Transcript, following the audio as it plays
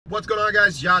What's going on,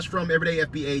 guys? Josh from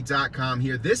everydayfba.com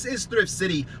here. This is Thrift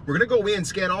City. We're going to go in,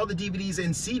 scan all the DVDs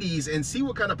and CDs and see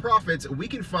what kind of profits we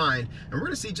can find. And we're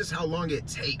going to see just how long it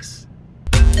takes.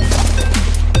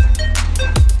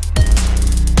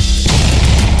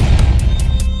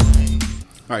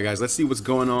 All right, guys, let's see what's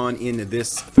going on in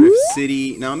this Thrift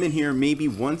City. Now, I'm in here maybe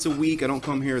once a week. I don't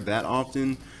come here that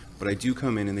often, but I do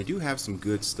come in, and they do have some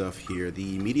good stuff here.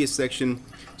 The media section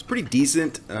is pretty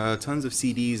decent. Tons of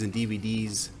CDs and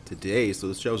DVDs today, so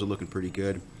the shelves are looking pretty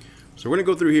good. So we're going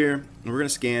to go through here, and we're going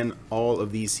to scan all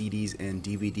of these CDs and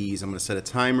DVDs. I'm going to set a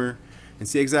timer and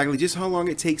see exactly just how long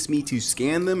it takes me to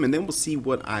scan them, and then we'll see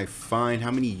what I find.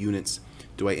 How many units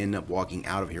do I end up walking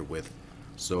out of here with?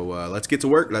 So let's get to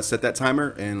work. Let's set that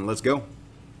timer, and let's go.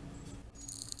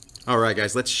 Alright,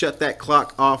 guys, let's shut that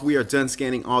clock off. We are done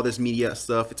scanning all this media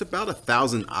stuff. It's about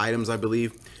 1,000 items, I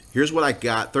believe. Here's what I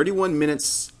got. 31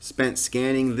 minutes spent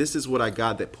scanning. This is what I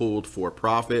got that pulled for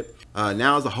profit.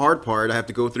 Now is the hard part. I have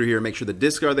to go through here and make sure the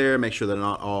discs are there, make sure they're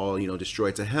not all,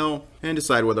 destroyed to hell, and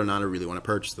decide whether or not I really want to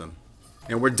purchase them.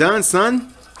 And we're done,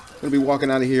 son. I'm gonna be walking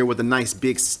out of here with a nice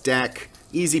big stack.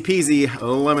 Easy peasy,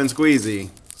 lemon squeezy.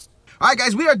 Alright,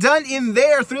 guys, we are done in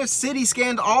there. Thrift City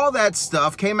scanned all that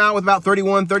stuff. Came out with about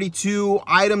 31, 32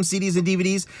 items, CDs and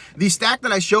DVDs. The stack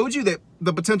that I showed you,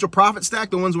 the potential profit stack,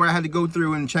 the ones where I had to go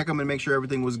through and check them and make sure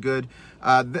everything was good,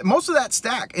 most of that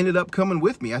stack ended up coming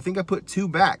with me. I think I put 2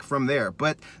 back from there.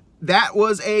 But that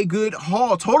was a good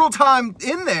haul. Total time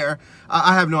in there,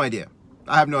 I have no idea.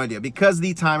 I have no idea because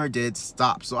the timer did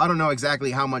stop. So I don't know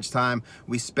exactly how much time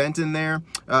we spent in there.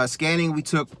 Scanning, we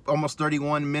took almost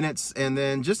 31 minutes. And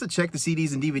then just to check the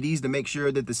CDs and DVDs to make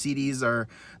sure that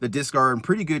the discs are in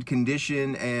pretty good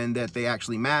condition and that they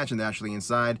actually match and they're actually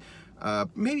inside.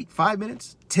 Maybe 5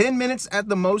 minutes, 10 minutes at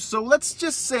the most. So let's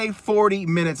just say 40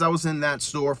 minutes. I was in that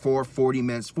store for 40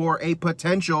 minutes for a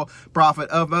potential profit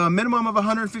of a minimum of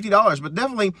 $150. But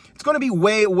definitely it's going to be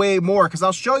way, way more because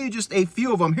I'll show you just a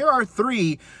few of them. Here are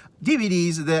 3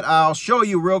 DVDs that I'll show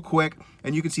you real quick,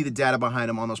 and you can see the data behind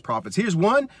them on those profits. Here's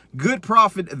one, good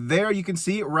profit there. You can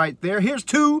see it right there. Here's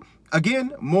 2.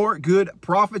 Again, more good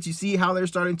profits. You see how they're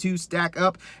starting to stack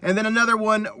up. And then another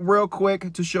one real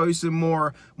quick to show you some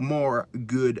more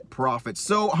good profits.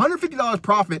 So $150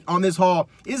 profit on this haul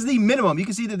is the minimum. You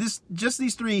can see that just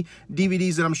these 3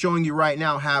 DVDs that I'm showing you right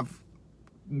now have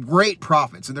great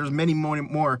profits, and there's many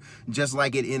more just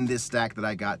like it in this stack that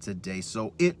I got today.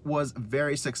 So it was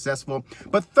very successful.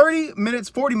 But 30 minutes,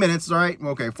 40 minutes, all right,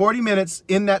 okay, 40 minutes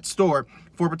in that store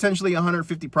for potentially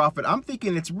 $150 profit. I'm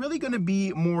thinking it's really going to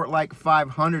be more like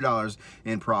 $500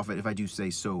 in profit, if I do say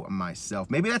so myself.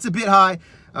 Maybe that's a bit high.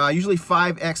 Usually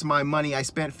 5x my money. I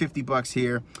spent 50 bucks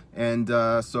here, and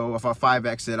so if I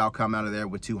 5x it, I'll come out of there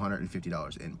with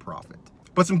 $250 in profit.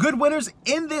 But some good winners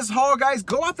in this haul, guys.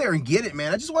 Go out there and get it,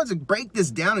 man. I just wanted to break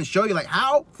this down and show you, like,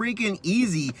 how freaking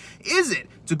easy is it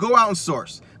to go out and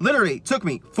source. Literally took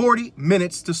me 40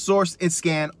 minutes to source and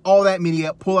scan all that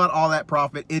media, pull out all that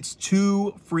profit. It's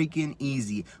too freaking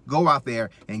easy. Go out there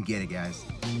and get it, guys.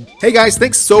 Hey guys,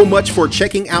 thanks so much for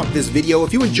checking out this video.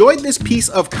 If you enjoyed this piece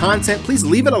of content, please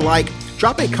leave it a like,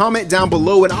 drop a comment down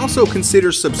below, and also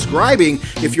consider subscribing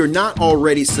if you're not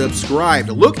already subscribed.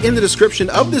 Look in the description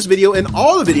of this video and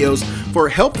all the videos for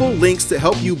helpful links to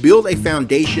help you build a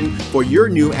foundation for your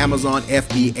new Amazon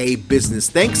FBA business.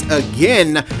 Thanks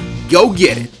again. Go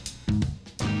get it.